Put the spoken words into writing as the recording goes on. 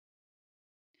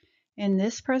In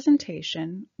this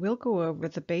presentation, we'll go over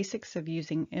the basics of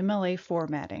using MLA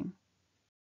formatting.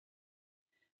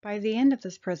 By the end of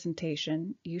this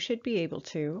presentation, you should be able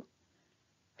to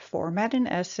format an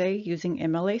essay using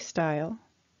MLA style,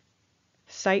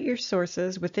 cite your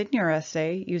sources within your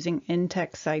essay using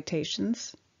in-text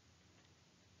citations,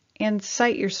 and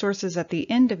cite your sources at the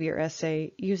end of your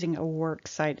essay using a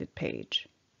works cited page.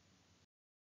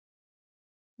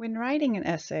 When writing an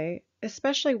essay,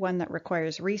 especially one that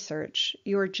requires research,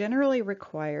 you are generally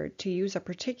required to use a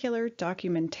particular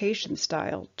documentation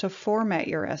style to format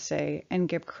your essay and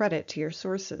give credit to your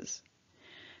sources.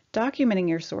 Documenting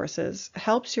your sources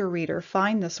helps your reader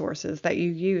find the sources that you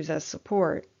use as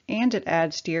support, and it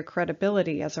adds to your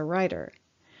credibility as a writer.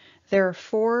 There are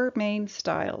 4 main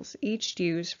styles, each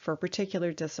used for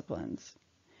particular disciplines.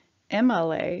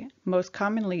 MLA, most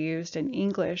commonly used in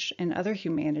English and other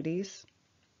humanities.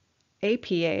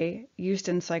 APA, used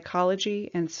in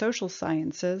psychology and social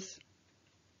sciences.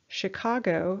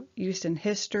 Chicago, used in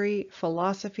history,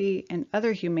 philosophy, and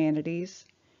other humanities.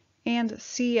 And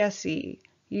CSE,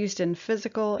 used in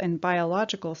physical and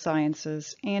biological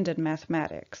sciences and in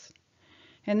mathematics.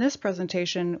 In this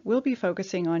presentation, we'll be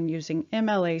focusing on using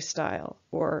MLA style,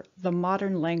 or the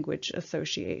Modern Language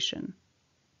Association.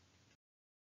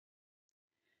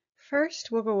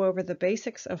 First, we'll go over the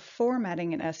basics of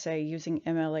formatting an essay using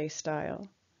MLA style.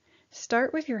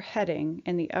 Start with your heading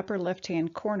in the upper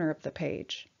left-hand corner of the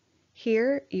page.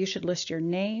 Here, you should list your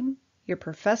name, your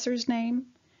professor's name,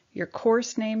 your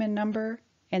course name and number,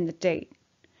 and the date.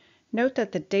 Note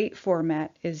that the date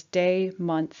format is day,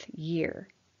 month, year.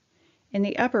 In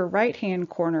the upper right-hand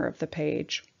corner of the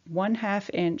page, 1/2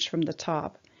 inch from the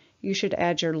top, you should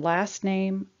add your last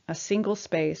name, a single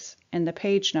space, and the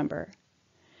page number.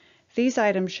 These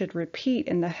items should repeat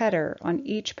in the header on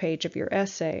each page of your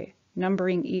essay,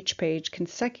 numbering each page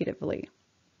consecutively.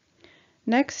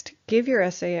 Next, give your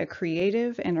essay a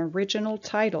creative and original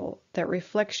title that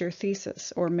reflects your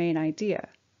thesis or main idea.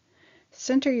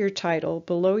 Center your title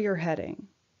below your heading.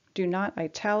 Do not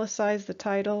italicize the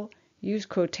title, use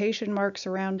quotation marks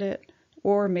around it,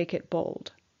 or make it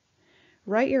bold.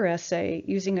 Write your essay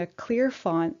using a clear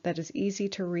font that is easy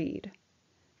to read.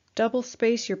 Double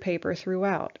space your paper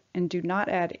throughout and do not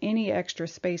add any extra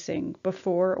spacing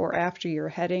before or after your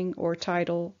heading or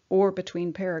title or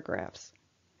between paragraphs.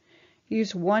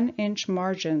 Use 1-inch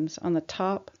margins on the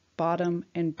top, bottom,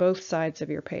 and both sides of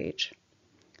your page.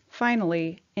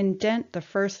 Finally, indent the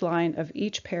first line of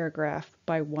each paragraph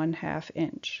by 1/2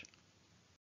 inch.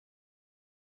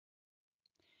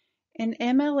 In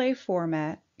MLA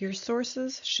format, your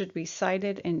sources should be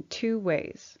cited in 2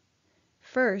 ways.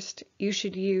 First, you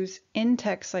should use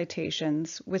in-text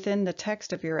citations within the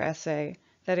text of your essay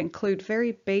that include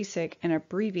very basic and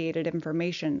abbreviated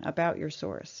information about your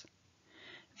source.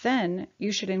 Then,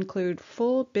 you should include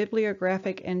full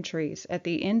bibliographic entries at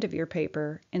the end of your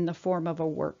paper in the form of a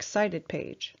works cited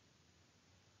page.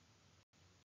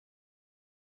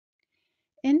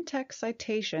 In-text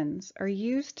citations are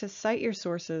used to cite your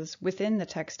sources within the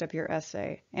text of your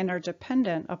essay and are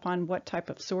dependent upon what type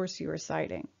of source you are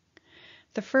citing.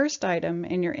 The first item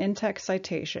in your in-text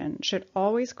citation should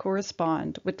always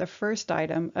correspond with the first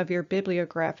item of your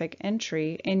bibliographic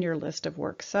entry in your list of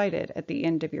works cited at the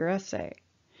end of your essay.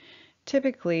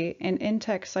 Typically, an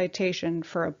in-text citation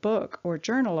for a book or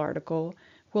journal article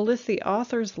will list the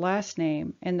author's last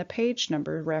name and the page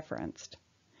number referenced.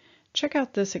 Check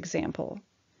out this example.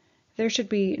 There should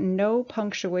be no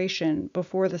punctuation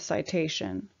before the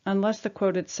citation unless the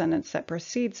quoted sentence that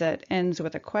precedes it ends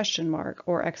with a question mark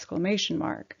or exclamation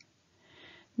mark.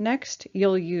 Next,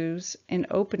 you'll use an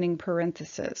opening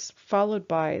parenthesis followed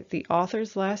by the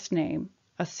author's last name,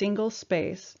 a single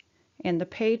space, and the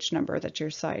page number that you're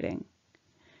citing.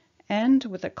 End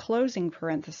with a closing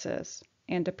parenthesis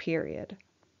and a period.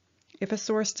 If a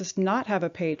source does not have a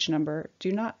page number,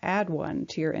 do not add one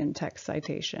to your in-text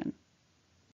citation.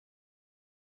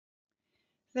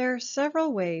 There are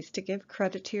several ways to give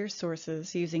credit to your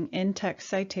sources using in-text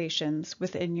citations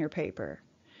within your paper.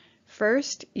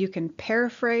 First, you can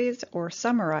paraphrase or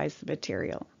summarize the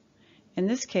material. In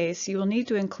this case, you will need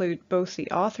to include both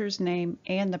the author's name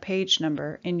and the page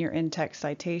number in your in-text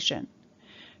citation.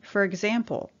 For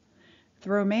example, the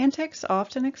Romantics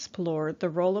often explored the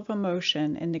role of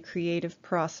emotion in the creative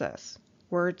process,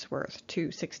 Wordsworth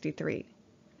 263.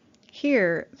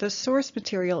 Here, the source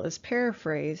material is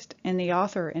paraphrased and the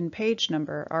author and page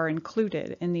number are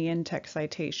included in the in-text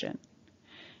citation.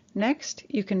 Next,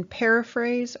 you can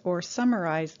paraphrase or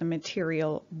summarize the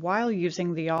material while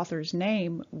using the author's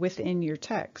name within your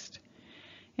text.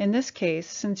 In this case,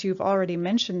 since you've already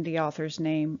mentioned the author's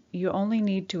name, you only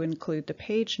need to include the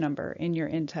page number in your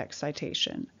in-text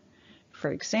citation.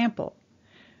 For example,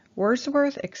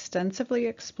 Wordsworth extensively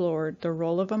explored the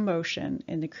role of emotion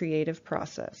in the creative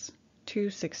process,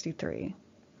 263.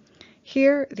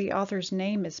 Here, the author's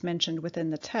name is mentioned within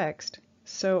the text,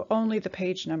 so only the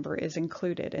page number is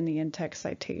included in the in-text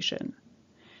citation.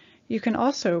 You can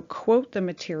also quote the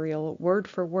material word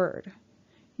for word.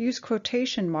 Use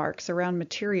quotation marks around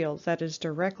material that is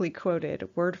directly quoted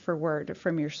word for word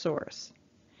from your source.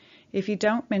 If you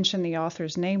don't mention the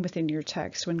author's name within your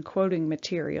text when quoting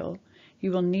material,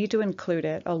 you will need to include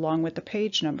it along with the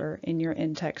page number in your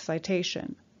in-text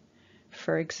citation.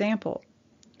 For example,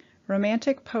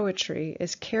 romantic poetry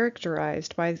is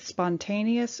characterized by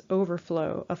spontaneous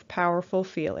overflow of powerful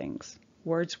feelings,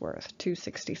 Wordsworth,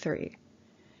 263.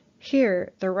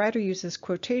 Here, the writer uses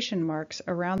quotation marks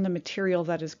around the material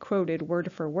that is quoted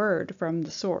word for word from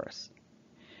the source.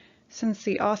 Since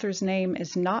the author's name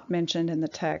is not mentioned in the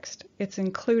text, it's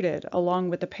included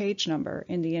along with the page number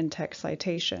in the in-text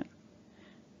citation.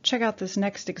 Check out this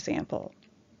next example.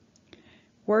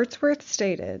 Wordsworth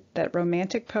stated that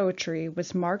romantic poetry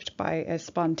was marked by a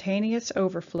spontaneous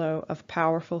overflow of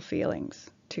powerful feelings,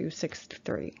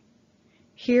 263.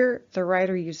 Here, the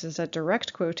writer uses a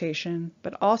direct quotation,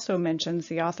 but also mentions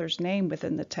the author's name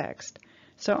within the text,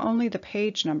 so only the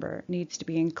page number needs to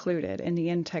be included in the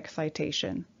in-text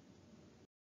citation.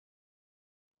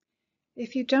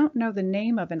 If you don't know the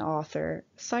name of an author,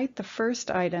 cite the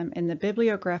first item in the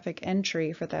bibliographic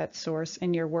entry for that source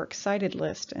in your works cited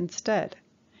list instead.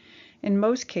 In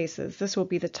most cases, this will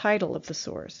be the title of the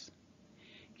source.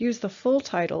 Use the full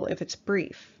title if it's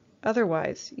brief.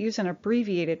 Otherwise, use an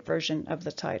abbreviated version of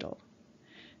the title.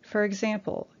 For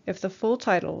example, if the full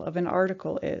title of an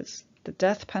article is "The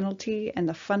Death Penalty and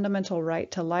the Fundamental Right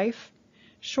to Life,"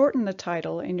 shorten the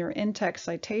title in your in-text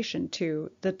citation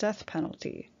to "The Death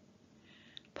Penalty."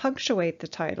 Punctuate the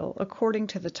title according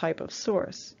to the type of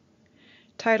source.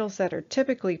 Titles that are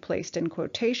typically placed in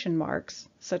quotation marks,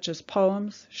 such as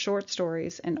poems, short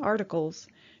stories, and articles,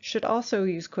 should also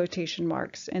use quotation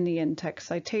marks in the in-text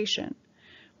citation,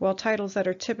 while titles that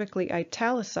are typically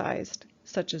italicized,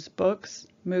 such as books,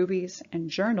 movies, and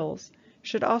journals,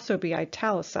 should also be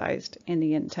italicized in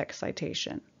the in-text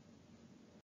citation.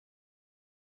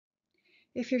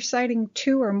 If you're citing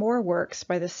two or more works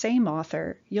by the same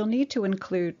author, you'll need to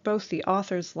include both the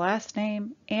author's last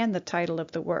name and the title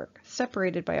of the work,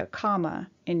 separated by a comma,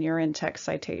 in your in-text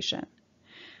citation.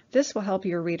 This will help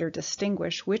your reader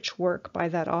distinguish which work by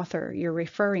that author you're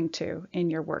referring to in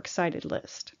your works cited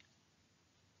list.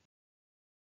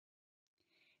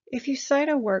 If you cite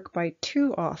a work by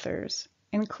two authors,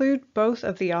 include both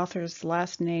of the author's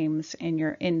last names in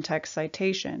your in-text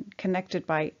citation, connected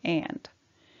by "and."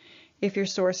 If your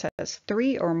source has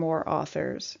three or more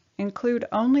authors, include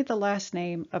only the last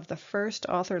name of the first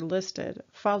author listed,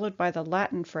 followed by the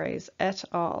Latin phrase et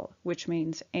al., which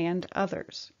means "and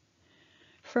others."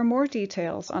 For more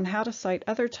details on how to cite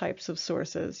other types of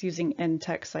sources using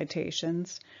in-text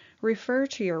citations, refer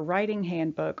to your writing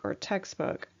handbook or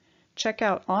textbook. Check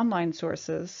out online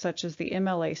sources such as the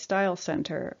MLA Style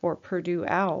Center or Purdue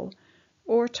OWL,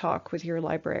 or talk with your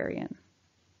librarian.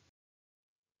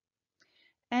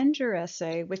 End your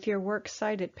essay with your works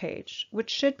cited page, which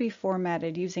should be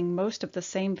formatted using most of the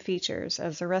same features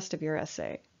as the rest of your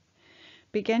essay.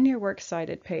 Begin your works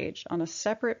cited page on a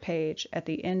separate page at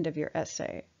the end of your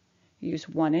essay. Use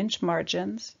 1-inch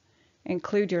margins.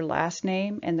 Include your last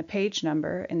name and the page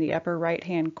number in the upper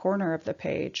right-hand corner of the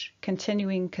page,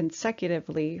 continuing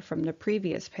consecutively from the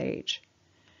previous page.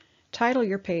 Title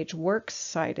your page Works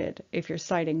Cited if you're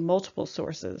citing multiple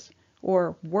sources,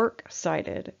 or Work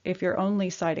Cited if you're only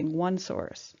citing one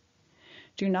source.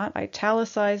 Do not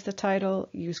italicize the title,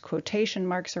 use quotation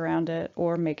marks around it,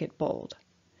 or make it bold.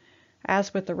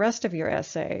 As with the rest of your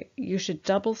essay, you should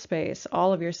double space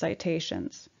all of your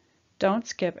citations. Don't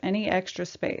skip any extra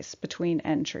space between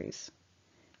entries.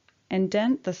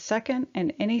 Indent the second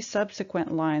and any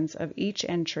subsequent lines of each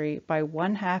entry by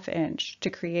 1/2 inch to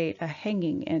create a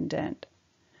hanging indent.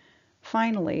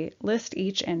 Finally, list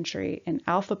each entry in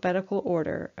alphabetical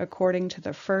order according to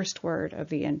the first word of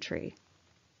the entry.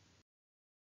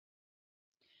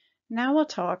 Now we'll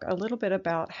talk a little bit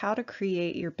about how to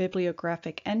create your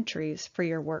bibliographic entries for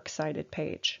your works cited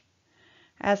page.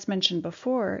 As mentioned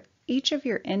before, each of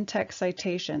your in-text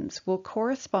citations will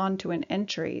correspond to an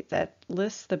entry that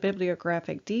lists the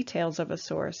bibliographic details of a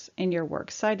source in your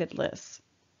works cited lists.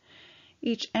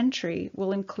 Each entry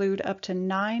will include up to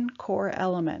 9 core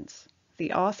elements: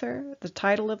 the author, the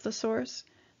title of the source,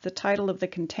 the title of the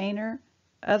container,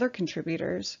 other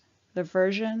contributors, the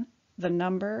version, the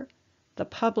number, the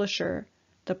publisher,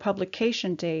 the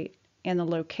publication date, and the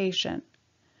location.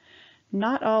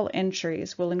 Not all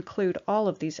entries will include all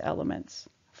of these elements.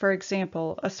 For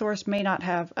example, a source may not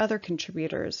have other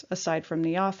contributors aside from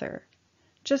the author.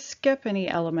 Just skip any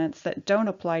elements that don't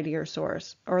apply to your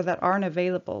source or that aren't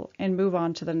available and move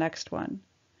on to the next one.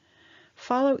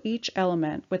 Follow each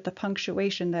element with the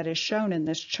punctuation that is shown in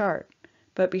this chart,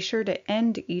 but be sure to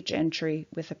end each entry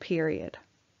with a period.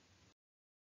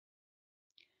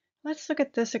 Let's look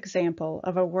at this example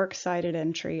of a works cited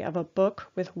entry of a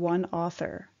book with one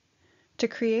author. To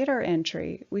create our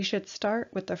entry, we should start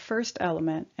with the first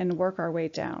element and work our way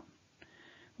down.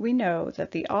 We know that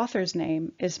the author's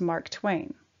name is Mark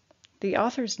Twain. The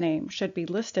author's name should be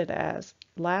listed as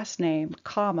last name,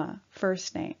 comma,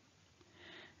 first name.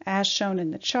 As shown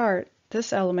in the chart,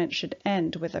 this element should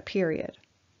end with a period.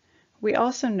 We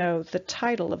also know the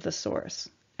title of the source,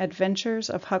 Adventures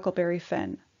of Huckleberry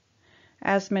Finn.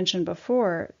 As mentioned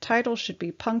before, titles should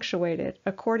be punctuated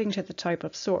according to the type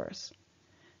of source.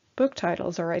 Book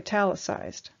titles are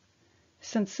italicized.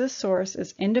 Since this source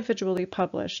is individually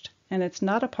published and it's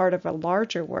not a part of a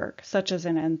larger work, such as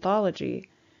an anthology,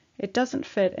 it doesn't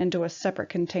fit into a separate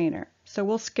container, so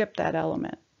we'll skip that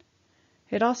element.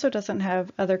 It also doesn't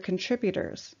have other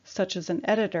contributors, such as an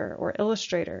editor or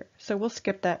illustrator, so we'll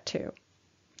skip that too.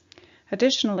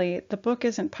 Additionally, the book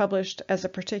isn't published as a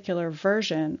particular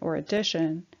version or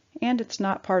edition, and it's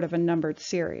not part of a numbered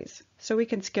series, so we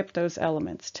can skip those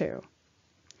elements too.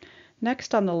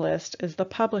 Next on the list is the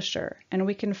publisher, and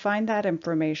we can find that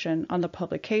information on the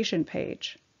publication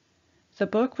page. The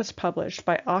book was published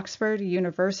by Oxford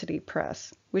University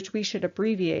Press, which we should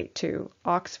abbreviate to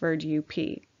Oxford UP.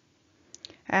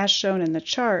 As shown in the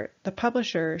chart, the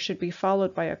publisher should be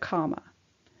followed by a comma.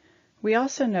 We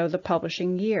also know the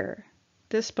publishing year.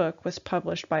 This book was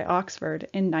published by Oxford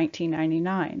in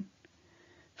 1999.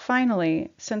 Finally,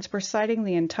 since we're citing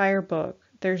the entire book,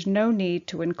 there's no need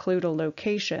to include a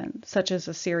location, such as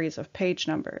a series of page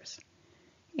numbers.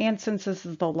 And since this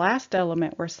is the last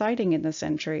element we're citing in this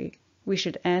entry, we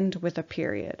should end with a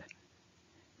period.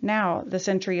 Now, this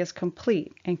entry is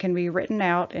complete and can be written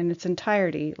out in its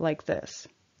entirety like this.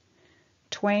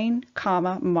 Twain,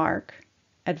 comma, Mark,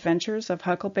 Adventures of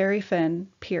Huckleberry Finn,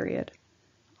 period.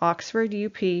 Oxford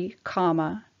UP,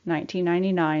 comma,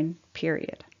 1999,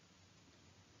 period.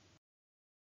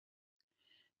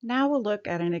 Now we'll look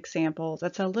at an example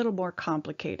that's a little more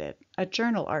complicated, a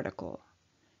journal article.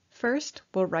 First,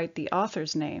 we'll write the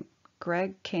author's name,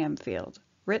 Greg Camfield,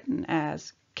 written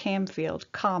as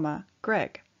Camfield, comma,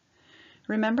 Greg.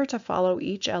 Remember to follow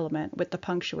each element with the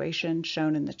punctuation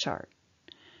shown in the chart.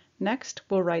 Next,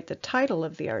 we'll write the title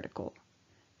of the article.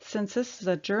 Since this is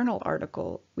a journal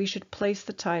article, we should place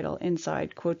the title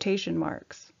inside quotation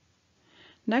marks.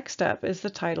 Next up is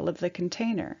the title of the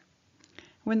container.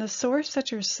 When the source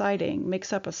that you're citing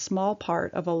makes up a small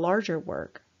part of a larger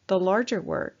work, the larger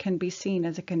work can be seen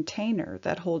as a container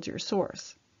that holds your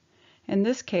source. In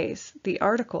this case, the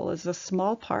article is a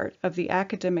small part of the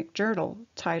academic journal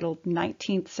titled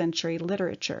 19th Century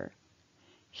Literature.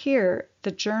 Here, the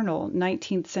journal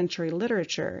 19th Century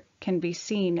Literature can be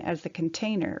seen as the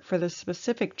container for the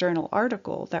specific journal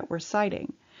article that we're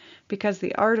citing, because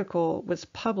the article was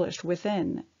published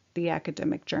within the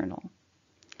academic journal.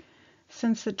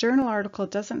 Since the journal article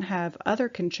doesn't have other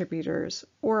contributors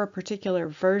or a particular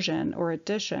version or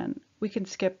edition, we can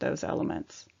skip those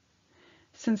elements.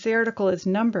 Since the article is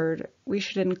numbered, we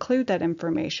should include that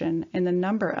information in the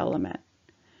number element.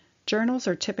 Journals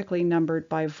are typically numbered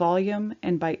by volume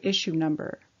and by issue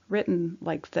number, written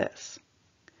like this.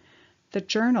 The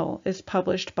journal is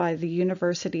published by the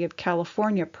University of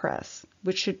California Press,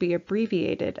 which should be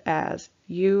abbreviated as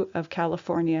U of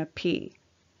California P.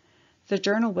 The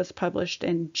journal was published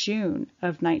in June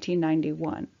of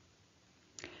 1991.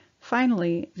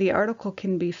 Finally, the article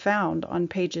can be found on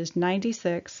pages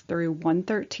 96 through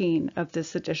 113 of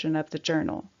this edition of the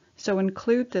journal, so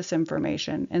include this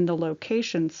information in the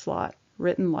location slot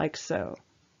written like so.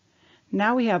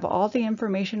 Now we have all the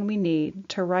information we need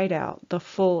to write out the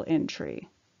full entry.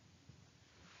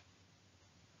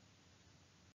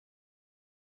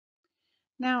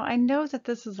 Now, I know that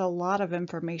this is a lot of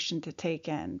information to take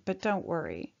in, but don't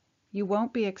worry. You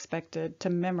won't be expected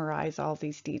to memorize all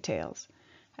these details.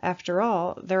 After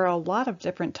all, there are a lot of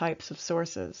different types of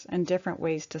sources and different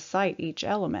ways to cite each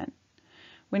element.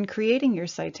 When creating your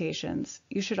citations,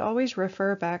 you should always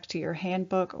refer back to your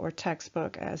handbook or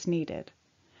textbook as needed.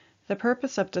 The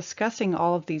purpose of discussing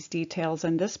all of these details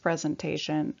in this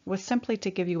presentation was simply to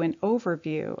give you an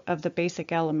overview of the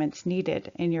basic elements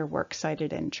needed in your works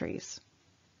cited entries.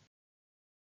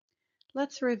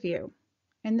 Let's review.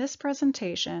 In this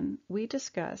presentation, we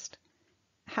discussed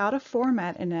how to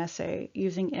format an essay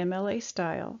using MLA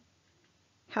style,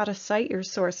 how to cite your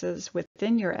sources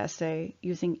within your essay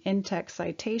using in-text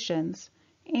citations,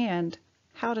 and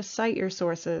how to cite your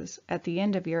sources at the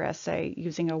end of your essay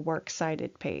using a works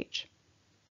cited page.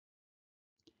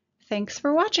 Thanks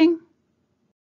for watching!